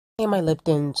my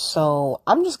Lipton, so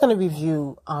I'm just gonna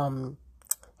review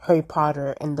Harry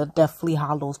Potter and the Deathly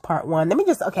Hallows Part 1.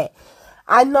 Okay.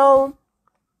 I know,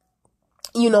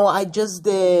 I just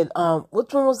did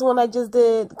which one was the one I just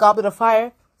did? Goblet of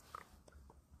Fire.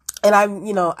 And I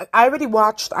already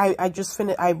watched,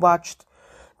 I watched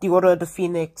The Order of the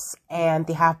Phoenix and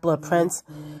The Half-Blood Prince.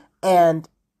 And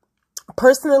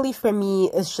personally for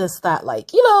me, it's just that,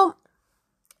 like,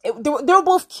 they were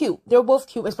both cute. They were both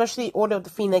cute, especially Order of the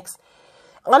Phoenix.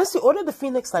 Honestly, Order of the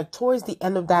Phoenix, like, towards the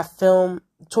end of that film,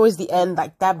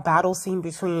 like, that battle scene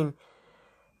between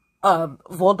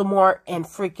Voldemort and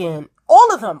freaking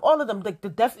all of them, like the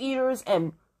Death Eaters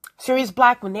and Sirius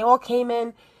Black, when they all came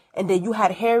in, and then you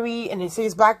had Harry, and then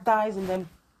Sirius Black dies, and then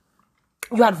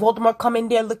you had Voldemort come in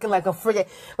there looking like a friggin',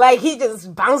 like, he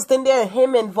just bounced in there, and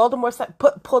him and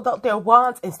Voldemort pulled out their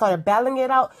wands and started battling it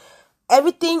out.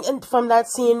 Everything from that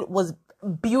scene was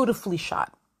beautifully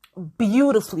shot.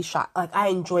 Beautifully shot. Like, I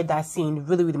enjoyed that scene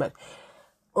really, really much.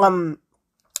 The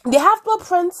Half-Blood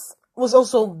Prince was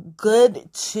also good,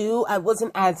 too. I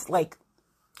wasn't as, like,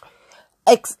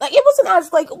 it wasn't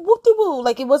as, like, whoop-de-woo.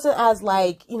 Like, it wasn't as,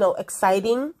 like,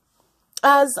 exciting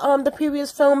as, the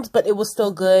previous films, but it was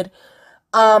still good.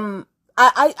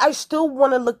 I still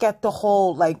want to look at the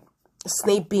whole, like,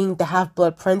 Snape being the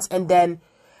Half-Blood Prince, and then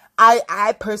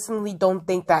I personally don't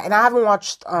think that, and I haven't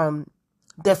watched,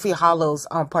 Deathly Hallows,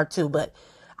 Part 2, but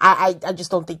I just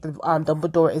don't think that,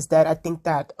 Dumbledore is dead. I think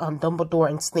that, Dumbledore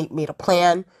and Snape made a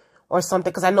plan or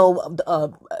something, because I know,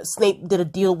 Snape did a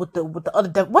deal with the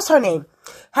other, what's her name?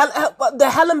 The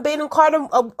Helen Baden Carter,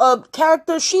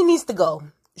 character, she needs to go.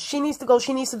 She needs to go.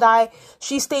 She needs to die.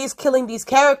 She stays killing these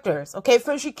characters. Okay,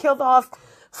 first she killed off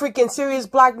freaking Sirius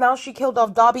Black. Now she killed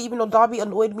off Dobby, even though Dobby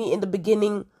annoyed me in the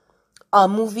beginning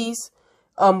movies.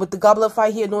 With the Goblet of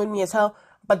Fire, he annoyed me as hell.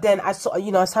 But then I saw,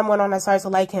 as time went on, I started to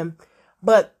like him.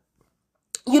 But,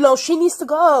 she needs to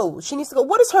go. She needs to go.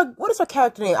 What is her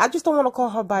character name? I just don't want to call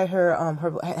her by her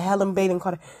Helen Baden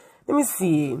Carter. Let me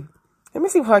see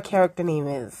what her character name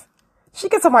is. She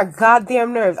gets on my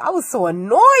goddamn nerves. I was so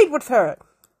annoyed with her.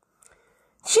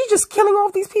 She's just killing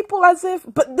off these people as if,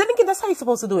 but then again, that's how you're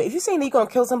supposed to do it. If you're saying that you're gonna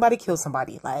kill somebody, kill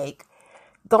somebody. Like,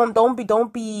 don't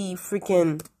be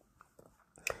freaking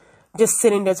just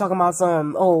sitting there talking about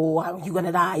you're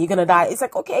gonna die. It's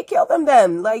like, okay, kill them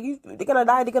then. Like, they're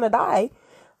gonna die.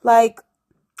 Like,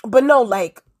 but no,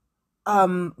 like,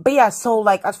 but yeah, so,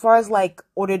 like, as far as, like,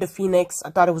 Order of the Phoenix,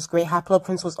 I thought it was great. Half-Blood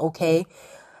Prince was okay.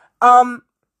 Now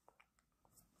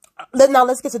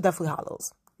let's get to Deathly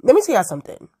Hallows. Let me tell you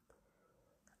something.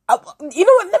 You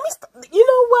know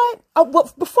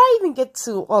what? Before I even get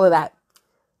to all of that,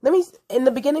 in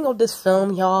the beginning of this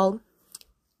film, y'all,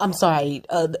 I'm sorry,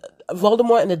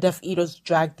 Voldemort and the Death Eaters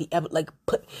dragged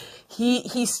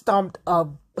he stomped,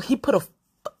 he put a,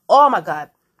 oh my God,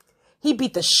 he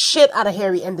beat the shit out of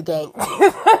Harry and the gang.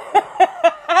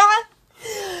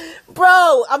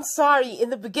 Bro, I'm sorry, in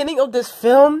the beginning of this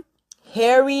film,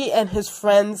 Harry and his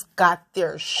friends got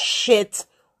their shit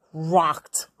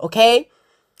rocked, okay?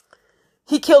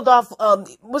 He killed off,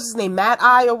 what's his name, Mad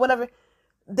Eye or whatever.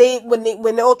 When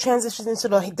they all transitioned into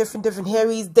the different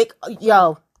Harrys,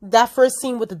 that first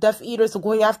scene with the Death Eaters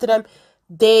going after them,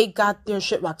 they got their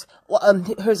shit rocked. Well,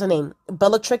 here's her name,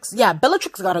 Bellatrix. Yeah,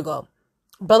 Bellatrix gotta go.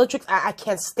 Bellatrix, I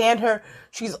can't stand her.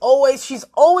 She's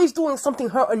always doing something.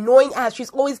 Her annoying ass. She's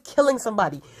always killing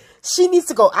somebody. She needs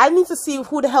to go. I need to see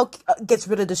who the hell gets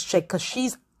rid of this chick, because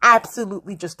she's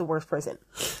absolutely just the worst person.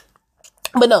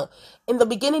 But no, in the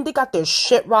beginning, they got their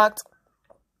shit rocked,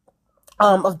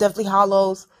 of Deathly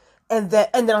Hallows, and then,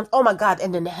 oh my God,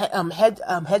 and then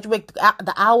Hedwig,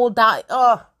 the owl died.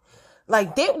 Oh,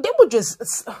 like, they were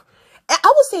just, I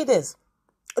would say this,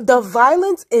 the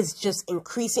violence is just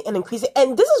increasing and increasing,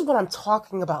 and this is what I'm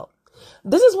talking about.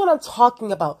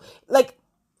 Like,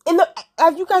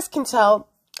 as you guys can tell,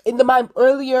 in my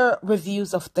earlier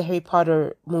reviews of the Harry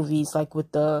Potter movies, like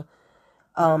with the,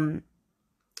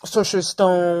 Sorcerer's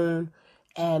Stone,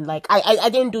 and like I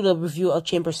didn't do the review of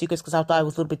Chamber of Secrets because I thought it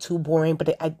was a little bit too boring,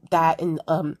 but that and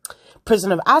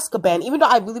Prisoner of Azkaban, even though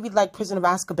I really like Prisoner of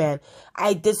Azkaban,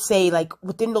 I did say, like,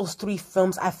 within those 3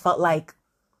 films, I felt like,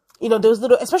 there was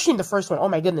little, especially in the first one, oh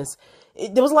my goodness,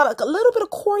 there was a little bit of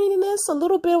corniness, a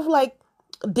little bit of, like,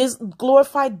 this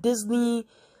glorified Disney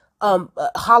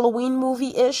Halloween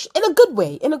movie-ish, in a good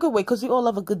way, because we all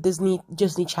love a good Disney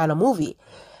Channel movie.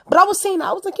 But I was saying,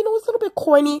 I was like, it's a little bit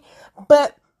corny,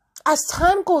 but as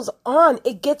time goes on,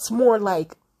 it gets more,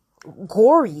 like,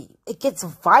 gory. It gets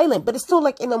violent, but it's still,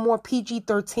 like, in a more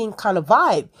PG-13 kind of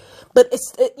vibe. But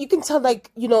you can tell,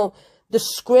 like, the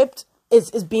script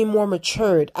is being more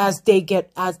matured as the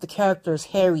characters,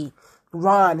 Harry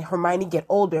Ron, Hermione get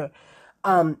older,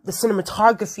 the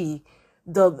cinematography,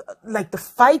 the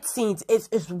fight scenes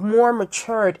is more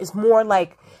matured. It's more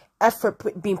like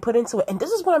effort being put into it. And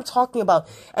this is what I'm talking about.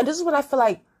 And this is what I feel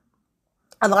like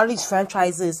a lot of these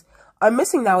franchises are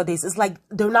missing nowadays. Is like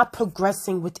they're not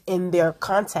progressing within their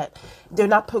content. They're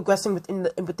not progressing within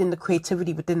the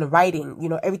creativity, within the writing. You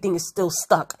know, everything is still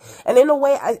stuck. And in a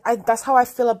way, I that's how I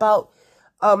feel about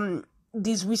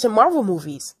these recent Marvel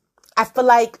movies. I feel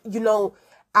like, you know,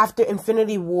 after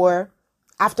Infinity War,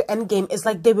 after Endgame, it's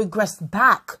like they regressed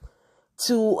back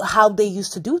to how they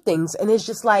used to do things. And it's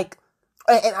just like,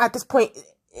 and at this point,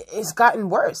 it's gotten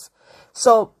worse.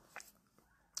 So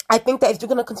I think that if you're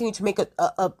going to continue to make a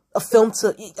film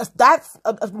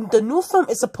the new film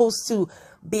is supposed to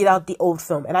beat out the old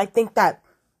film. And I think that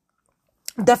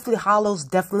definitely Hallows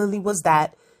definitely was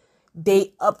that.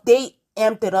 They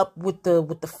amped it up with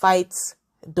the fights,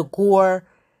 the gore,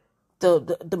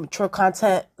 the mature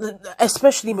content,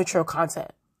 especially mature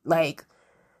content. Like,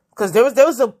 because there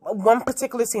was one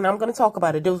particular scene, I'm going to talk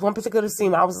about it. There was one particular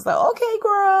scene I was just like, okay,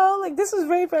 girl, like this is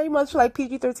very, very much like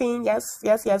PG-13.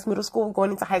 Yes, middle school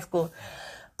going into high school.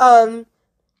 But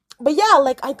yeah,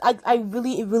 like I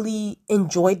really, really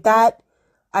enjoyed that.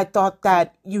 I thought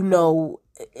that, you know,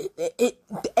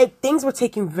 things were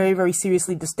taken very, very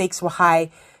seriously. The stakes were high.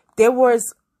 There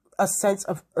was a sense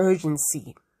of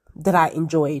urgency that I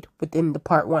enjoyed within the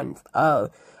part one of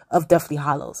Deathly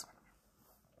Hallows.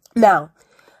 Now,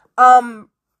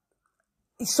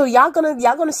 so y'all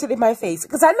gonna sit in my face,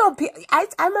 because I know I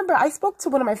remember I spoke to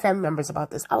one of my family members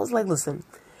about this. I was like, listen,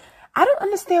 I don't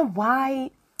understand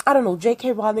why, I don't know,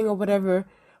 J.K. Rowling or whatever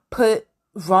put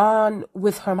Ron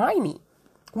with Hermione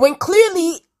when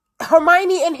clearly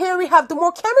Hermione and Harry have the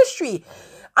more chemistry.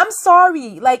 I'm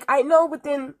sorry, like I know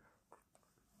within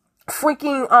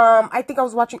freaking I think I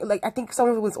was watching, like I think some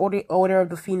of it was Order of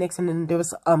the Phoenix, and then there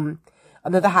was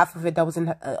another half of it that was in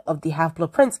of the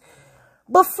Half-Blood Prince.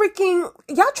 But freaking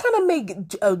y'all trying to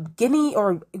make Ginny,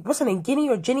 or what's her name, Ginny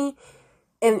or Ginny,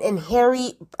 and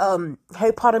Harry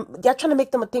Potter, y'all trying to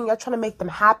make them a thing. Y'all trying to make them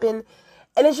happen,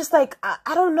 and it's just like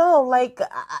I don't know, like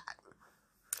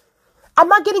I'm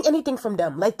not getting anything from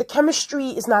them. Like the chemistry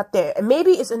is not there, and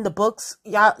maybe it's in the books.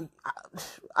 Yeah,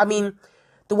 I mean,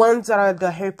 the ones that are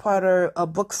the Harry Potter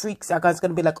book freaks are guys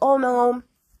gonna be like, oh no,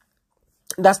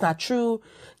 that's not true.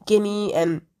 Ginny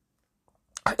and,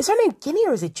 is her name Ginny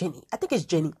or is it Ginny? I think it's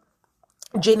Ginny.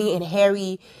 Ginny and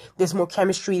Harry, there's more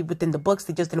chemistry within the books.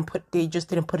 They just didn't put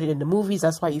it in the movies.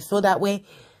 That's why you feel that way.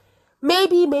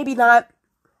 Maybe, maybe not.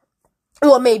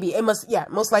 Well, maybe it must. Yeah,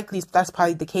 most likely that's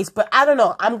probably the case. But I don't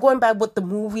know. I'm going by what the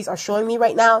movies are showing me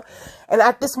right now, and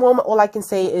at this moment, all I can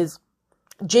say is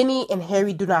Ginny and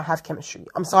Harry do not have chemistry.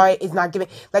 I'm sorry, it's not giving.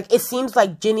 Like it seems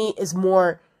like Ginny is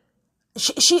more.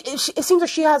 It seems like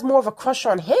she has more of a crush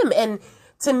on him, and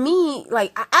to me,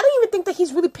 like I don't even think that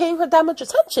he's really paying her that much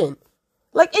attention.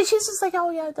 Like, and she's just like, oh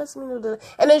yeah, that's me,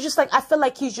 and it's just like I feel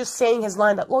like he's just saying his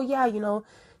line like, oh yeah, you know,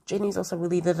 Ginny's also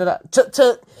really to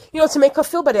you know, to make her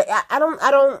feel better.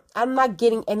 I'm not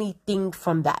getting anything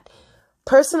from that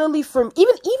personally. From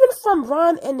even from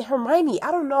Ron and Hermione,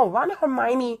 I don't know. Ron and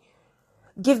Hermione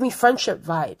give me friendship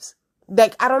vibes.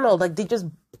 Like I don't know, like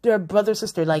they're brother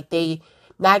sister. Like they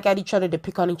nag at each other, they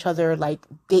pick on each other. Like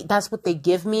that's what they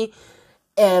give me.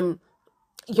 And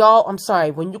y'all, I'm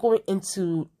sorry, when you're going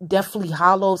into Deathly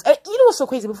Hallows, and you know what's so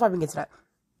crazy? Before I even get to that,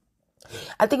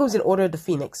 I think it was in Order of the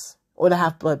Phoenix or the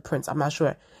Half-Blood Prince, I'm not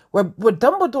sure, where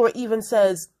Dumbledore even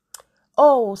says,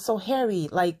 oh, so Harry,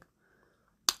 like,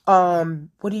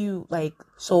 what do you, like,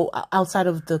 so outside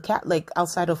of the cat, like,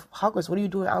 outside of Hogwarts, what are you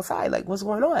doing outside? Like, what's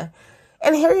going on?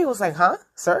 And Harry was like, huh,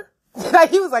 sir?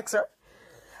 He was like, sir?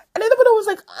 And then Dumbledore was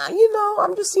like, you know,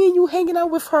 I'm just seeing you hanging out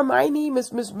with Hermione,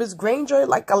 Miss Granger,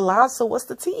 like a lot, so what's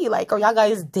the tea? Like, are y'all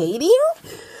guys dating?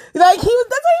 Like, that's what he was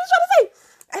trying to say.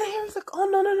 And Harry's like, oh,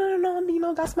 no, you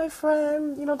know, that's my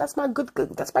friend. You know, that's my good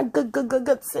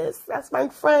sis. That's my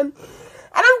friend. And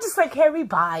I'm just like, Harry,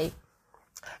 bye.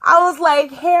 I was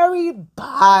like, Harry,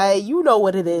 bye. You know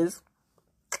what it is.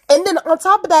 And then on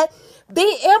top of that,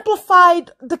 they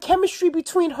amplified the chemistry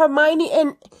between Hermione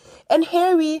and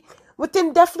Harry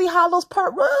within Deathly Hallows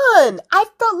Part 1. I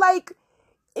felt like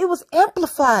it was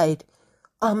amplified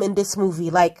in this movie.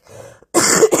 Like,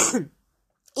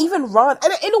 even Ron,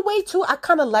 and in a way too, I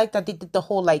kind of like that they did the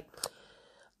whole like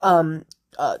love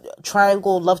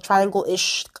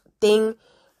triangle-ish thing,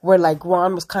 where like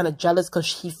Ron was kind of jealous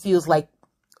because he feels like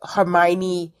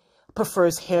Hermione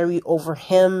prefers Harry over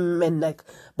him, and like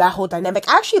that whole dynamic.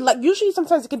 Actually, like usually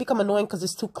sometimes it can become annoying because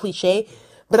it's too cliche,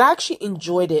 but I actually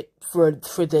enjoyed it for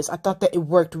this. I thought that it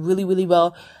worked really, really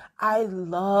well.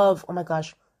 Oh my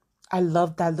gosh, I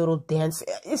love that little dance.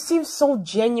 It seems so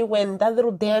genuine. That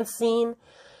little dance scene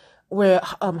where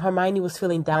Hermione was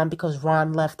feeling down because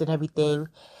Ron left and everything.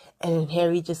 And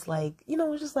Harry just like,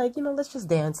 was just like, let's just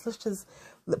dance. Let's just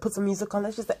put some music on.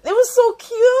 Let's just, it was so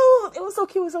cute. It was so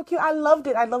cute. It was so cute. I loved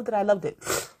it. I loved it. I loved it.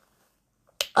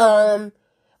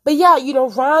 But yeah,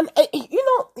 Ron,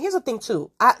 here's the thing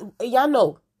too. Y'all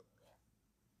know,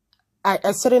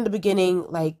 I said in the beginning,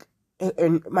 like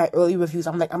in my early reviews,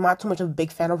 I'm like, I'm not too much of a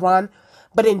big fan of Ron.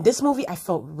 But in this movie, I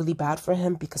felt really bad for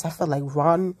him because I felt like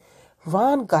Ron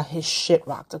got his shit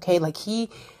rocked. Okay. Like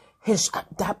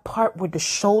that part where the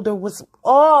shoulder was,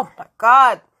 oh my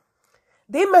God.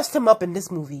 They messed him up in this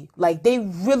movie. Like, they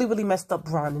really, really messed up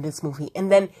Ron in this movie.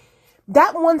 And then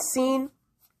that one scene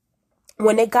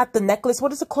when they got the necklace,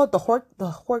 what is it called?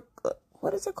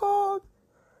 What is it called?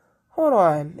 Hold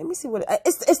on. Let me see what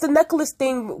it's the necklace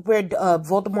thing where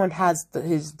Voldemort has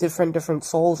his different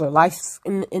souls or lives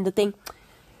in the thing.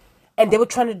 And they were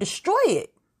trying to destroy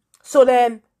it. So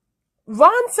then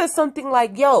Ron says something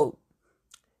like, yo,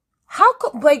 how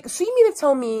could, like, so you mean to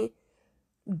tell me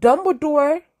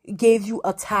Dumbledore gave you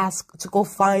a task to go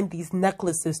find these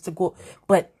necklaces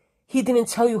but he didn't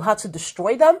tell you how to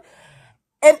destroy them?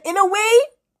 And in a way,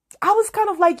 I was kind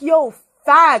of like, yo,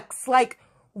 facts. Like,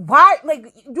 why?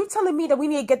 Like, you're telling me that we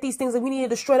need to get these things and we need to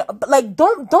destroy them. But like,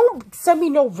 don't send me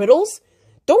no riddles.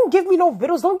 Don't give me no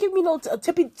riddles. Don't give me no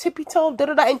tippy toe,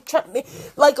 and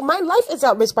like, my life is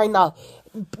at risk right now.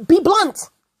 Be blunt.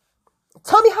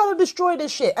 Tell me how to destroy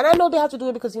this shit. And I know they have to do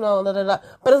it because, but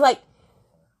it's like,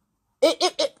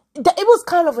 it was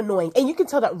kind of annoying. And you can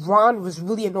tell that Ron was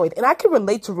really annoyed. And I can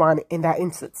relate to Ron in that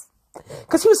instance.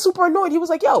 Because he was super annoyed. He was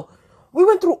like, yo, we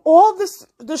went through all this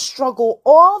struggle,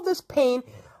 all this pain,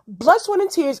 blood, sweat,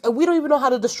 and tears, and we don't even know how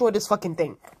to destroy this fucking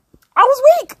thing. I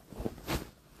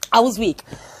was weak.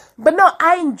 But no,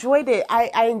 I enjoyed it.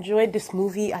 I enjoyed this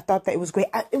movie. I thought that it was great.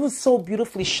 It was so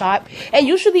beautifully shot. And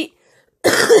usually,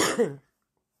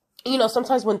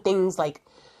 sometimes when things like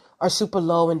are super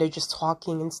low and they're just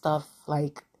talking and stuff,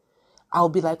 like, I'll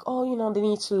be like, oh, they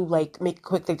need to like make it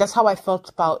quick. Like, that's how I felt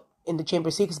about in the Chamber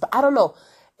of Secrets. But I don't know.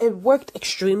 It worked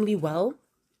extremely well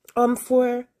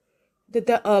for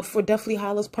Deathly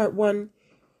Hallows Part 1.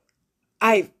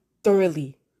 I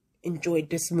thoroughly enjoyed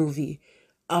this movie.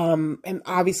 And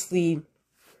obviously,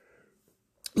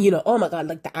 oh my God,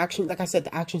 like the action, like I said,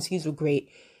 the action scenes were great.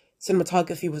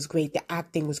 Cinematography was great. The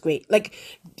acting was great. Like,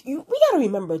 we gotta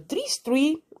remember, these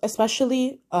three,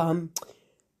 especially,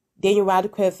 Daniel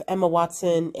Radcliffe, Emma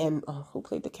Watson, and who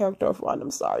played the character of Ron?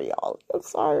 I'm sorry, y'all. I'm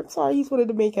sorry. He's one of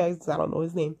the main characters. I don't know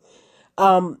his name.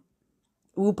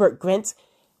 Rupert Grint.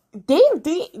 They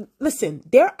listen.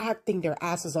 They're acting their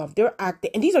asses off. They're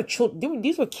acting, and these are children.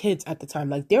 These were kids at the time.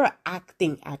 Like, they're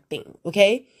acting.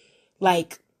 Okay,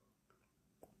 like,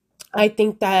 I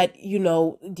think that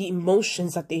the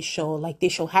emotions that they show, like they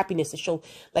show happiness. They show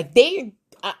like they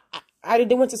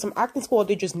went to some acting school.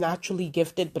 They're just naturally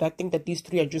gifted. But I think that these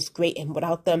three are just great, and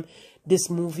without them, this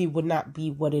movie would not be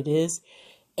what it is.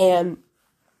 And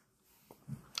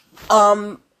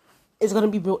it's gonna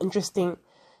be real interesting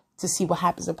to see what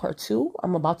happens in part 2.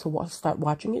 I'm about to start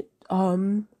watching it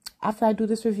after I do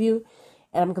this review,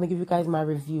 and I'm gonna give you guys my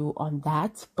review on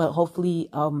that. But hopefully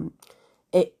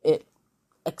it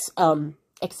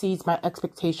exceeds my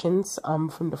expectations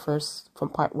from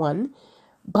part 1.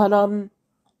 But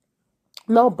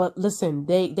no, but listen,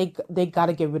 they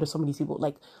gotta get rid of some of these people.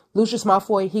 Like Lucius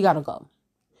Malfoy, he gotta go.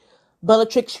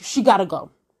 Bellatrix, she gotta go.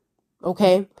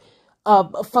 Okay,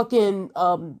 fucking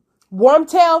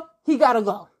Wormtail, he gotta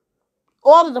go.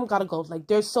 All of them gotta go. Like,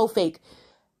 they're so fake.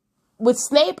 With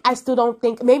Snape, I still don't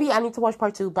think, maybe I need to watch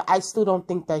part 2, but I still don't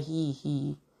think that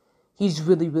he's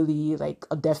really, really like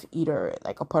a Death Eater,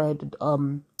 like a part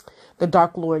of the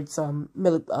Dark Lord's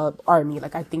army.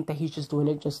 Like, I think that he's just doing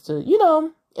it just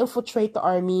to, infiltrate the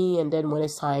army, and then when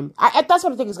it's time, that's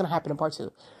what I think is gonna happen in part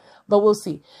 2. But we'll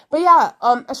see. But yeah,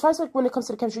 as far as like when it comes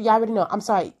to the chemistry, yeah, I already know. I'm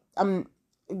sorry,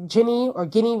 Ginny,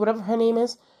 whatever her name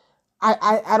is.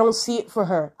 I don't see it for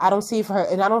her. I don't see it for her.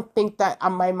 And I don't think that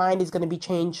my mind is going to be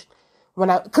changed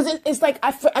because it's like,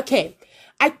 I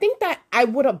think that I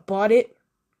would have bought it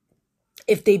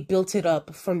if they built it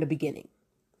up from the beginning.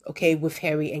 Okay. With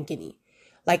Harry and Ginny.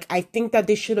 Like, I think that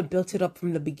they should have built it up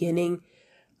from the beginning.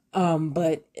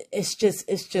 But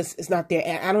it's not there.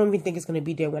 And I don't even think it's going to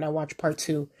be there when I watch part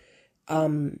 2.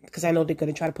 Because I know they're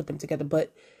going to try to put them together,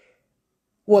 but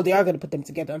well, they are going to put them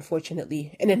together,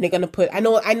 unfortunately. And then they're going to put, I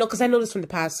know, because I know this from the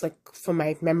past, like, from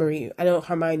my memory. I know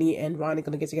Hermione and Ron are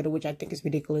going to get together, which I think is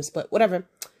ridiculous, but whatever.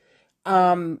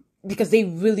 Because they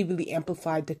really, really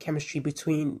amplified the chemistry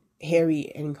between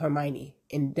Harry and Hermione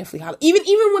in Deathly Hallows. Even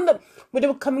when they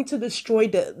were coming to destroy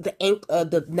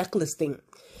the necklace thing,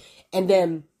 and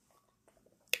then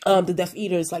the Death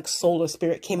Eater's like soul or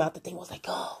spirit came out. The thing was like,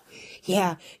 oh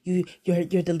yeah, you're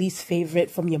the least favorite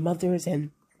from your mothers,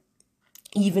 and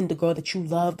even the girl that you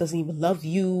love doesn't even love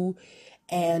you,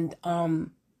 and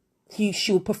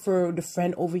she'll prefer the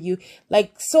friend over you.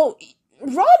 Like, so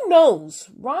Ron knows,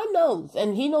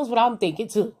 and he knows what I'm thinking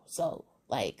too. So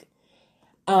like,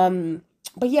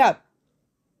 but yeah,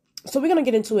 so we're gonna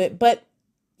get into it. But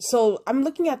so I'm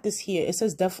looking at this here. It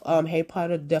says Harry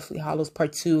Potter Deathly Hallows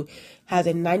Part 2 has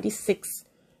a 96%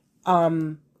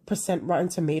 Rotten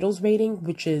Tomatoes rating,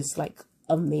 which is like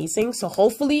amazing. So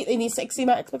hopefully it needs to exceed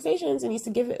my expectations. It needs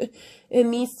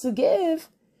to give.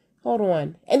 Hold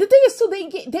on. And the thing is, so they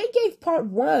gave Part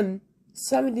 1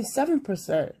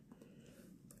 77%.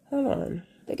 Hold on.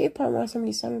 They gave Part 1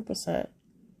 77%.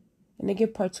 And they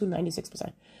give Part 2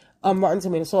 96%. Rotten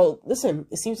Tomatoes. So listen,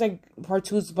 it seems like Part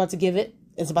 2 is about to give it.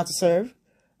 It's about to serve.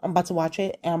 I'm about to watch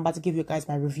it, and I'm about to give you guys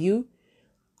my review.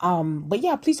 But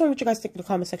yeah, please tell me what you guys think in the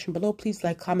comment section below. Please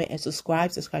like, comment, and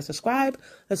subscribe.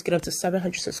 Let's get up to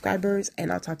 700 subscribers,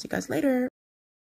 and I'll talk to you guys later.